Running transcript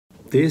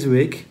Deze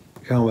week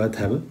gaan we het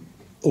hebben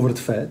over het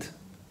feit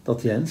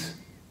dat Jens,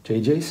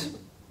 JJ's,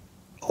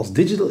 als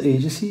digital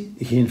agency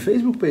geen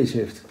Facebook-page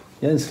heeft.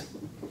 Jens,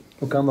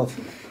 hoe kan dat?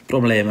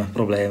 Problemen.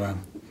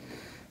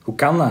 Hoe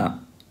kan dat?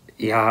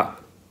 Ja,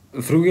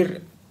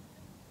 vroeger,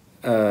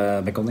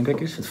 bij Content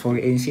Crackers, het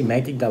vorige agency,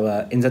 merkte ik dat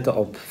we inzetten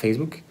op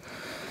Facebook,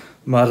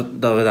 maar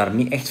dat we daar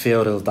niet echt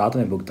veel resultaten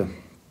mee boekten.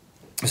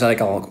 Dus had ik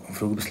al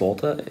vroeg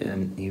besloten, in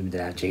een nieuw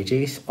bedrijf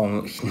JJ's,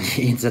 om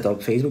in te zetten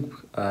op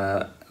Facebook,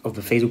 op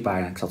de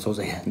Facebookpagina, ik zal het zo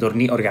zeggen, door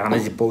niet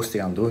organisch die post te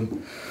gaan doen.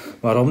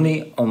 Waarom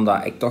niet?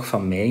 Omdat ik toch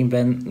van mening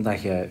ben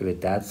dat je je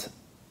tijd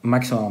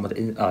maximaal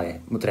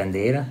moet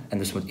renderen en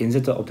dus moet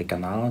inzetten op de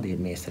kanalen die het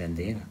meest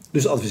renderen.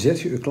 Dus adviseert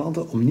je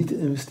klanten om niet te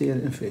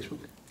investeren in Facebook?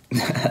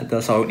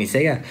 Dat zou ik niet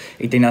zeggen.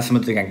 Ik denk dat ze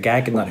moeten gaan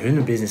kijken naar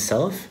hun business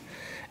zelf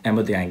en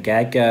moeten gaan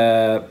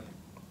kijken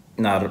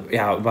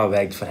naar wat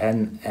werkt voor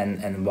hen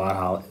en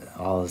waar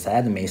halen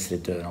zij de meeste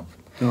return op.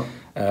 Ja.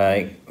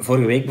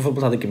 Vorige week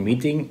bijvoorbeeld had ik een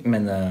meeting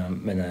met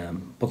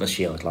een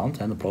potentiële klant,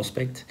 een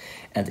prospect.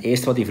 En het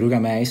eerste wat hij vroeg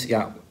aan mij is,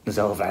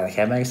 dezelfde vraag dat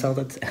jij mij gesteld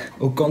hebt,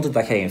 hoe komt het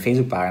dat jij een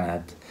Facebookpagina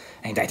hebt?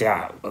 En ik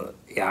dacht,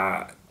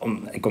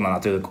 ik kon dat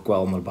natuurlijk ook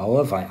wel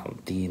onderbouwen, van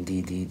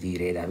die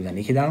reden heb ik dat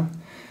niet gedaan.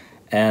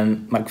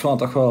 Maar ik vond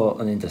het toch wel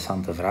een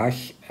interessante vraag,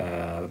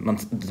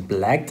 want het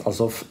blijkt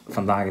alsof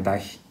vandaag de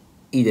dag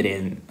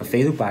iedereen een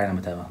Facebookpagina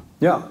moet hebben.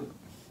 Ja,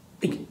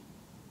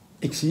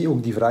 ik zie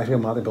ook die vraag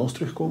regelmatig bij ons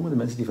terugkomen. De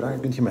mensen die vragen,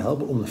 kun je me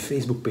helpen om een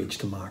Facebook-page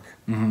te maken?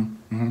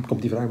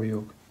 Komt die vraag bij je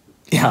ook?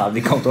 Ja,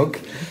 die komt ook.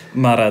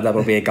 Maar daar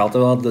probeer ik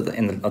altijd wel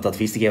dat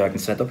advies te geven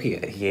wat ik net heb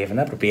gegeven.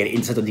 Hè. Probeer in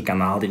te zetten op die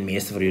kanalen die het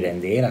meeste voor je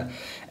renderen.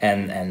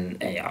 En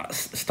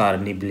sta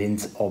er niet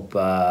blind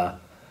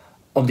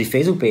op die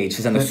Facebook-page. Er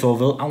zijn nog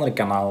zoveel andere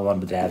kanalen waar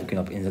bedrijven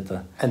kunnen op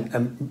inzetten.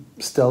 En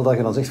stel dat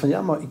je dan zegt van,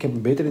 ja, maar ik heb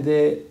een beter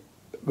idee.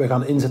 We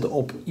gaan inzetten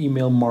op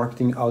e-mail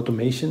marketing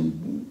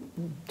automation.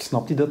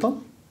 Snapt hij dat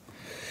dan?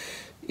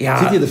 Ja,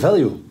 ziet je de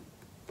value?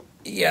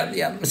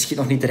 Ja, misschien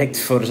nog niet direct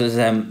voor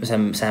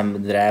zijn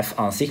bedrijf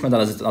aan zich, maar dan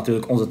is het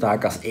natuurlijk onze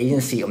taak als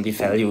agency om die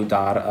value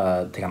daar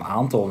te gaan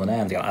aantonen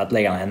en te gaan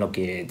uitleggen aan hen,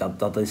 oké,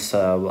 dat is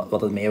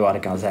wat het meerwaarde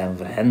kan zijn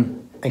voor hen.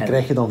 En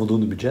krijg je dan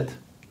voldoende budget?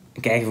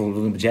 Krijg je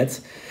voldoende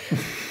budget?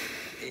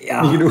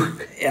 Ja, niet genoeg.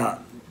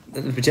 Ja,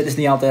 het budget is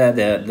niet altijd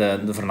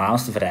de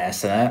voornaamste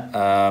vereiste. Hè.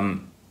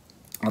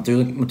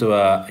 Natuurlijk moeten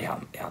we...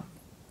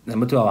 Er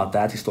moet wel wat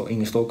tijd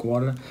ingestoken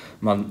worden,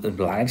 maar het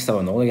belangrijkste dat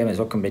we nodig hebben is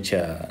ook een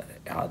beetje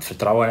het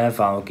vertrouwen, hè,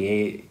 van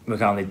oké, we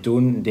gaan dit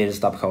doen, deze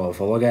stap gaan we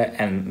volgen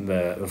en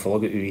we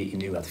volgen u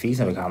in uw advies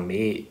en we gaan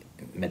mee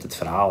met het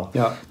verhaal.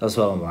 Ja. Dat is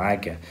wel een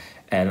belangrijke.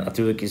 En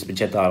natuurlijk is het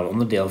budget daar een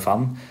onderdeel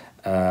van,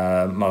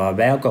 maar wat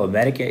wij ook al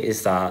merken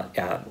is dat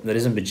er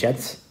is een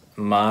budget,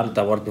 maar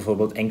dat wordt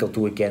bijvoorbeeld enkel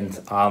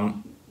toegekend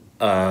aan,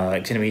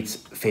 ik zeg niet,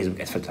 Facebook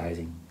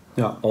advertising.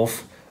 Ja.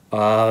 Of we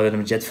hebben een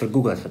budget voor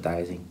Google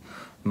advertising.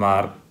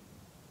 Maar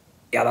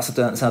dat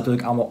zijn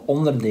natuurlijk allemaal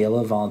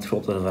onderdelen van het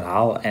grotere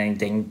verhaal. En ik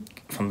denk,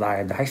 vandaag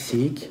de dag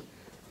zie ik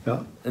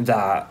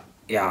dat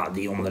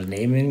die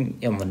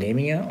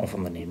ondernemingen of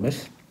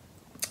ondernemers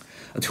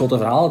het grote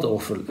verhaal het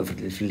oog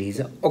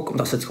verliezen. Ook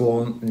omdat ze het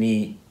gewoon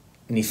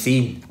niet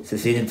zien. Ze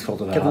zien het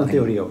grote verhaal. Ik heb een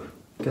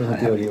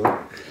theorie hoor.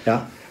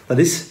 Ja, dat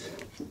is,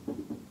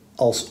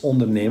 als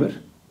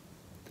ondernemer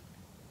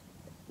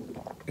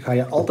ga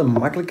je altijd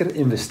makkelijker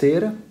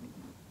investeren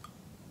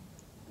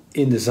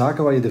in de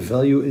zaken waar je de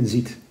value in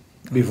ziet.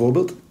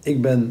 Bijvoorbeeld,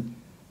 ik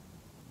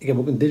heb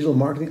ook een digital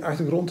marketing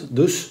achtergrond,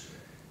 dus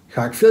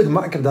ga ik veel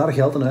gemakkelijker daar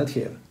geld aan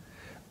uitgeven.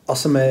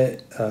 Als ze mij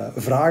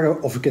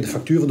vragen of ik de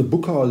factuur van de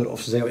boekhouder,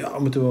 of ze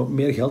zeggen, moeten we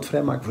meer geld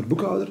vrijmaken voor de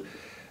boekhouder,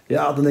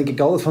 dan denk ik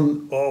altijd van,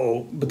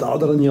 betaal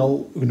daar niet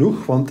al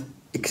genoeg, want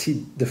ik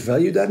zie de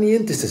value daar niet in.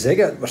 Het is te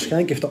zeggen,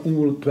 waarschijnlijk heeft dat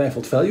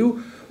ongetwijfeld value,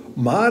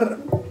 maar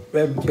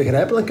wij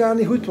begrijpen elkaar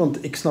niet goed,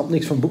 want ik snap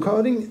niks van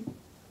boekhouding,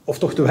 of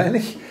toch te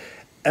weinig.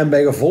 En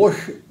bij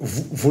gevolg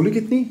voel ik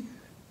het niet.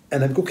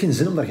 En heb ik ook geen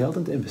zin om daar geld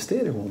in te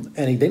investeren. Gewoon.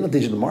 En ik denk dat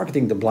digital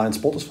marketing de blind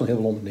spot is van heel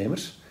veel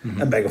ondernemers.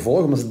 En bij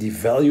gevolg, omdat ze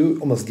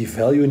die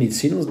value niet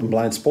zien, omdat het een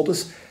blind spot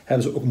is,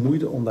 hebben ze ook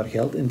moeite om daar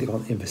geld in te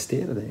gaan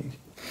investeren, denk ik.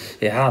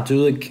 Ja,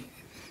 natuurlijk.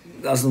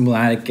 Dat is een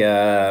belangrijk...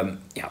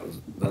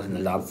 dat is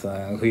inderdaad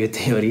een goede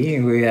theorie,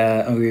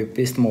 een goede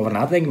piste om over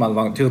na te denken. Maar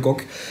natuurlijk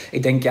ook,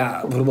 ik denk,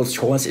 bijvoorbeeld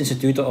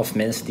schoonheidsinstituten of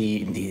mensen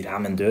die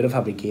ramen en deuren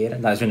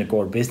fabrikeren, dat is hun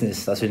core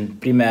business, dat is hun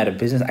primaire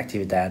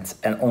businessactiviteit.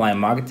 En online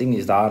marketing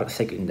is daar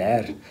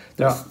secundair.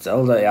 Dat is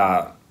hetzelfde,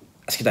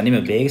 als je daar niet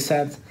mee bezig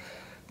bent,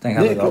 dan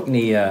ga je er ook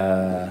niet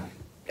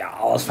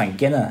alles van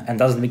kennen. En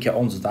dat is een beetje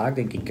onze taak,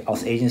 denk ik,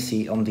 als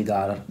agency, om die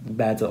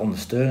daarbij te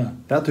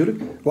ondersteunen. Ja,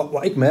 natuurlijk.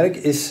 Wat ik merk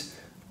is,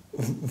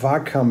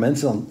 vaak gaan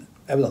mensen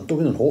hebben dan toch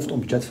in hun hoofd om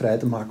budget vrij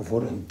te maken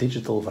voor een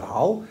digital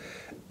verhaal.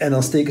 En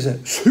dan steken ze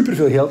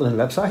superveel geld in hun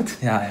website.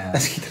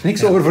 En schiet er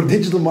niks over voor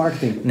digital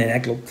marketing.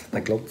 Nee,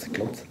 dat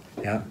klopt.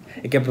 Ja.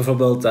 Ik heb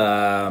bijvoorbeeld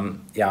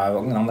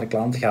ook een andere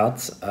klant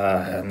gehad,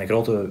 een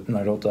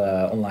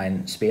grote online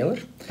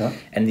speler. Ja.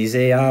 En die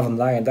zei,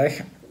 vandaag de dag,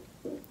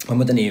 we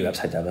moeten een nieuwe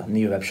website hebben, een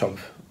nieuwe webshop.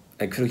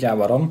 Ik vroeg,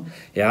 waarom?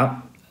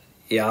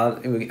 ja,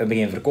 we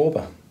beginnen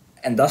verkopen.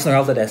 En dat is nog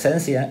altijd de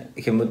essentie. Hè.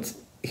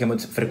 Je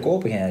moet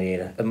verkopen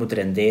genereren. Het moet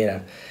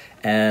renderen.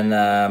 En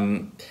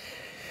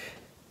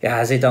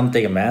hij zegt dan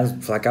tegen mij,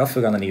 vlak af,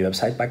 we gaan een nieuwe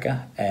website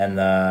pakken. En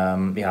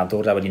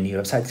doordat we die nieuwe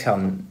website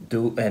gaan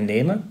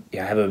nemen,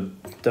 hebben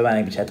we te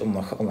weinig budget om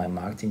nog online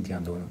marketing te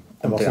gaan doen.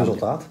 En wat is het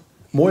resultaat?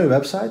 Mooie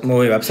website.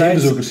 Geen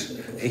bezoekers.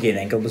 Geen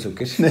enkel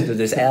bezoekers. Nee. Dus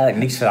er is eigenlijk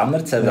niks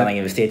veranderd. Ze hebben dan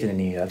geïnvesteerd in een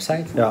nieuwe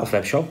website of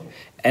webshop.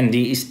 En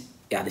die is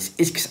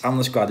iets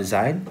anders qua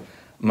design.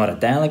 Maar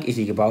uiteindelijk is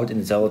die gebouwd in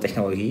dezelfde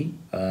technologie.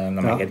 Naar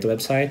mijn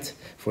website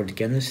voor de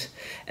kenners.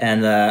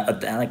 En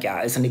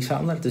uiteindelijk is er niks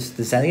veranderd. Dus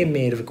er zijn geen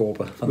meer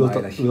verkopen vandaag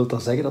de dag. Wil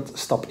dat zeggen dat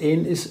stap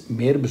 1 is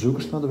meer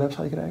bezoekers naar de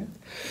website krijgen?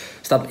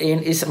 Stap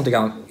 1 is om te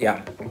gaan...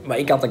 Ja, wat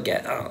ik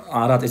altijd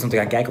aanraad is om te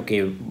gaan kijken...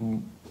 Oké,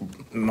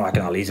 maak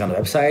een analyse van de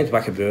website.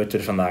 Wat gebeurt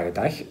er vandaag de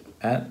dag?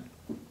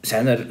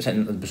 Zijn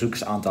het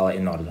bezoekersaantallen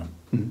in orde?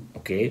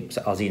 Oké,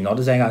 als die in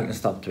orde zijn, ga ik naar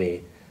stap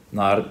 2.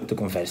 Naar de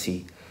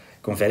conversie.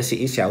 Conversie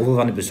is hoeveel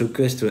van de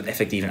bezoekers doen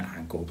effectief een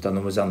aankoop. Dat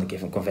noemen we dan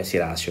een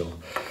conversieratio.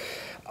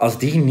 Als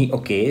die niet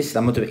oké is,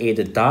 dan moeten we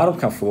eerder daarop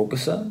gaan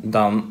focussen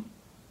dan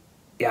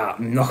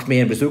nog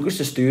meer bezoekers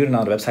te sturen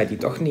naar de website die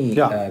toch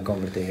niet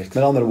converteert.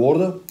 Met andere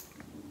woorden,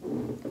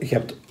 je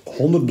hebt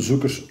 100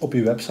 bezoekers op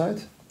je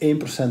website,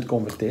 1%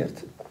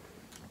 converteert.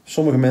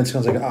 Sommige mensen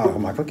gaan zeggen,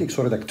 gemakkelijk, ik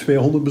zorg dat ik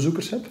 200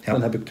 bezoekers heb. Ja.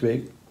 Dan heb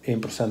ik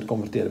 1%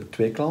 converteren, heb ik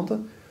 2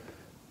 klanten.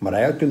 Maar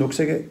eigenlijk kun je ook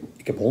zeggen,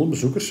 ik heb 100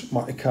 bezoekers,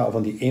 maar ik ga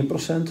van die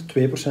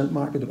 1% 2%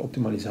 maken door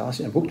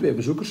optimalisatie. En ik heb ook 2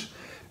 bezoekers.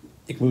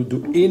 Ik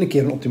doe 1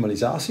 keer een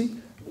optimalisatie,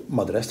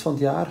 maar de rest van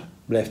het jaar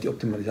blijft die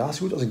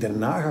optimalisatie goed. Als ik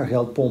daarna ga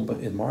geld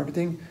pompen in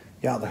marketing,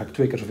 dan ga ik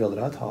 2 keer zoveel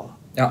eruit halen.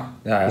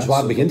 Ja, dus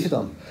waar begint je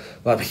dan?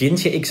 Waar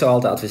begint je? Ik zou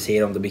altijd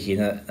adviseren om te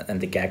beginnen en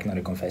te kijken naar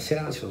de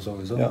conversieratio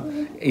sowieso. Ja.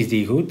 Is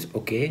die goed?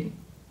 Oké.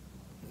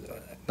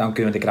 Dan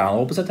kunnen we de kraan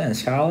openzetten en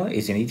schalen.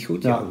 Is die niet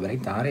goed?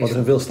 Werkt daar eens. Maar er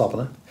zijn veel stappen,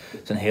 hè? Er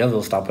zijn heel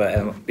veel stappen.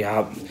 En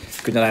je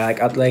kunt dat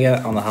eigenlijk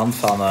uitleggen aan de hand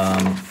van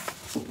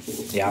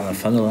een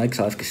funnel. Hè. Ik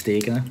zal even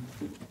tekenen.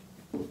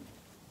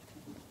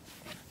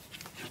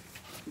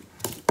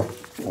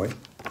 Mooi.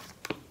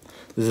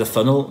 Dus de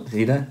funnel,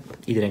 zie je?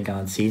 Iedereen kan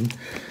het zien.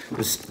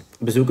 Dus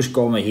bezoekers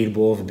komen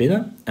hierboven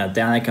binnen. En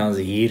uiteindelijk gaan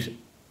ze hier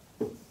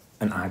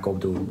een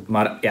aankoop doen.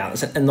 Maar er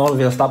zijn enorm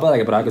veel stappen, dat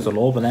gebruiken ze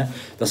lopen. Hè.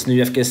 Dat is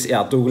nu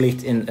even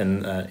toegelicht in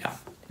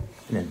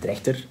een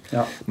trechter.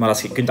 Ja. Maar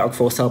je kunt dat ook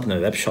voorstellen op een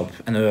webshop.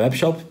 En een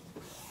webshop,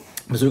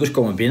 bezoekers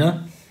komen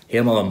binnen,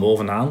 helemaal van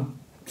bovenaan.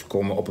 Ze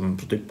komen op een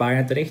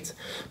productpagina terecht.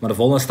 Maar de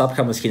volgende stap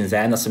gaat misschien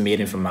zijn dat ze meer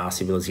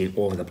informatie willen zien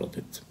over dat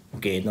product.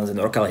 Oké, dan zijn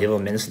er ook al heel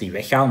veel mensen die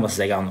weggaan, omdat ze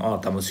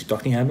zeggen, dat moet je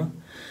toch niet hebben.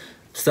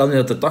 Stel nu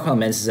dat er toch wel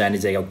mensen zijn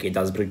die zeggen, oké,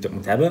 dat is het product dat ik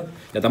moet hebben,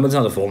 dan moeten ze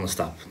naar de volgende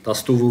stap. Dat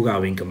is toevoegen aan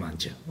een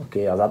winkelmandje.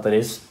 Oké, als dat er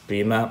is,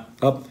 prima,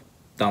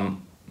 dan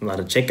naar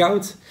de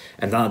checkout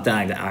en dan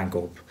uiteindelijk de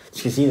aankoop.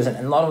 Dus je ziet, er zijn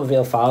enorm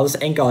veel fases,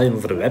 enkel alleen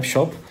voor de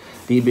webshop,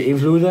 die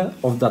beïnvloeden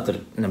of dat er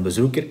een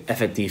bezoeker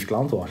effectief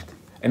klant wordt.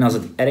 En als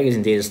het ergens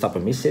in deze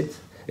stappen mis zit,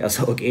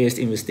 zou ik eerst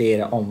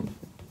investeren om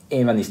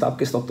een van die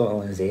stapjes te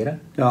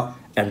optimaliseren. Ja.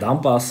 En dan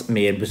pas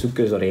meer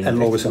bezoekers doorheen. En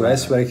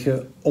logischerwijs werk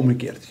je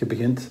omgekeerd. Je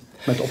begint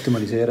met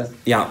optimaliseren,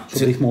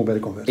 zo dicht mogelijk bij de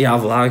conversie.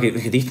 Ja,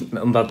 voilà, gedicht,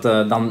 omdat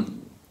dan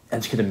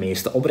heb je de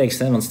meeste opbrengst.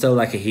 Hè? Want stel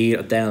dat je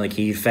uiteindelijk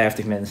hier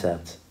 50 mensen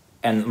hebt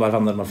en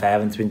waarvan er maar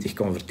 25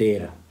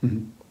 converteren.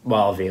 Wat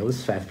al veel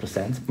is, 5%.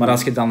 Maar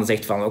als je dan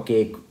zegt van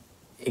oké,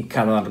 ik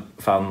ga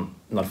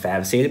naar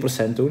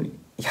 75% doen,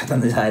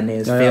 dan is dat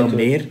ineens veel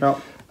meer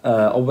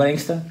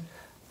opbrengsten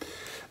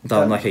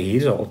dan dat je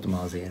hier zou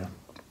optimaliseren.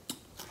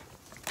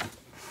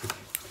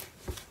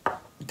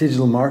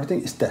 Digital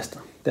marketing is testen.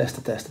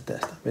 Testen.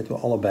 Weten we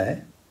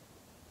allebei.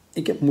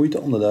 Ik heb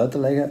moeite om dat uit te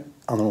leggen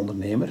aan een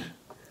ondernemer.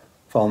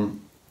 Van,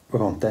 we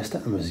gaan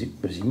testen en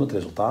we zien wat het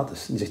resultaat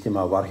is. Die zegt,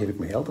 maar waar geef ik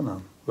mijn geld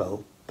aan?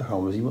 Wel, dan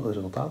gaan we zien wat het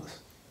resultaat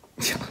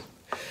is. Ja,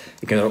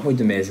 ik heb er ook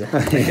moeite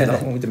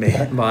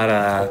mee.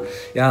 Maar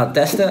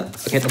testen.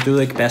 Je hebt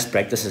natuurlijk best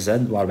practices,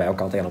 waar wij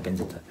ook altijd op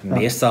inzetten.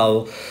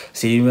 Meestal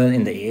zien we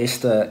in de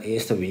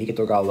eerste weken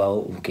toch al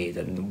wel,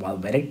 wat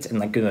werkt en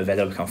dan kunnen we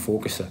verder op gaan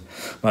focussen.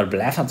 Maar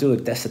blijf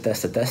natuurlijk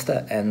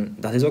testen. En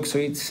dat is ook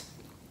zoiets,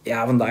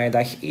 vandaag de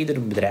dag,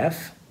 ieder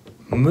bedrijf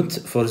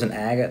moet voor zijn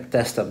eigen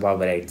testen wat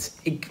werkt.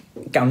 Ik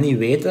kan niet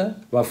weten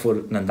wat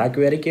voor een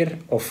dakwerker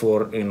of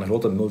voor een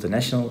grote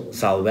multinational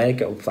zal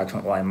werken op het vlak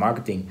van online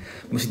marketing.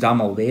 Moest ik dat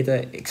allemaal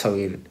weten, ik zou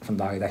hier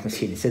vandaag de dag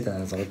misschien niet zitten.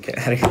 Dan zal ik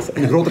ergens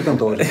in een groter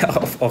kantoor.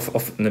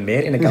 Of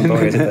meer in een kantoor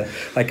zitten.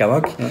 Dat kan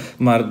ook. Ja.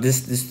 Maar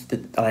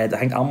dat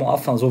hangt allemaal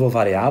af van zoveel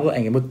variabelen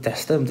en je moet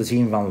testen om te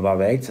zien van wat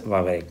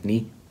werkt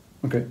niet.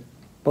 Oké.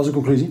 Wat is de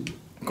conclusie?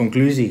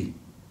 Conclusie.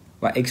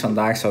 Wat ik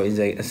vandaag zou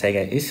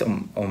zeggen is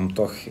om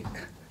toch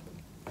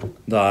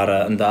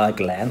daar een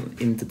duidelijke lijn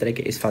in te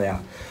trekken, is van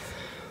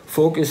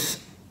focus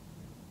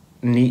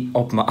niet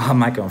op het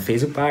aanmaken van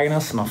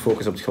Facebookpagina's, maar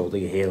focus op het grote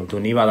geheel. Doe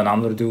niet wat een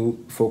ander doet,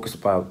 focus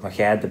op wat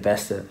jij de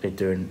beste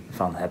return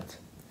van hebt.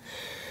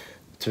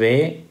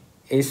 2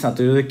 is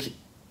natuurlijk,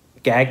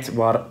 kijk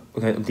waar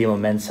je op die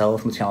moment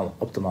zelf moet gaan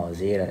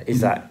optimaliseren. Is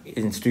dat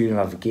in het sturen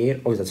van verkeer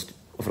of is dat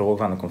verhogen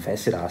van de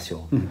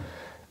conversieratio.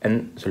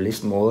 En zo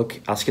liefst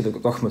mogelijk, als je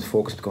toch moet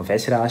focussen op de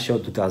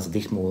conversieratio, doe dat zo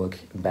dicht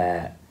mogelijk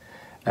bij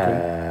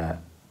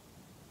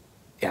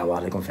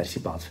waar de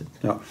conversie plaatsvindt.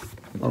 Ja,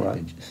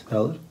 alright.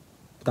 Helder.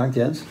 Bedankt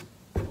Jens.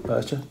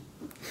 Puistje.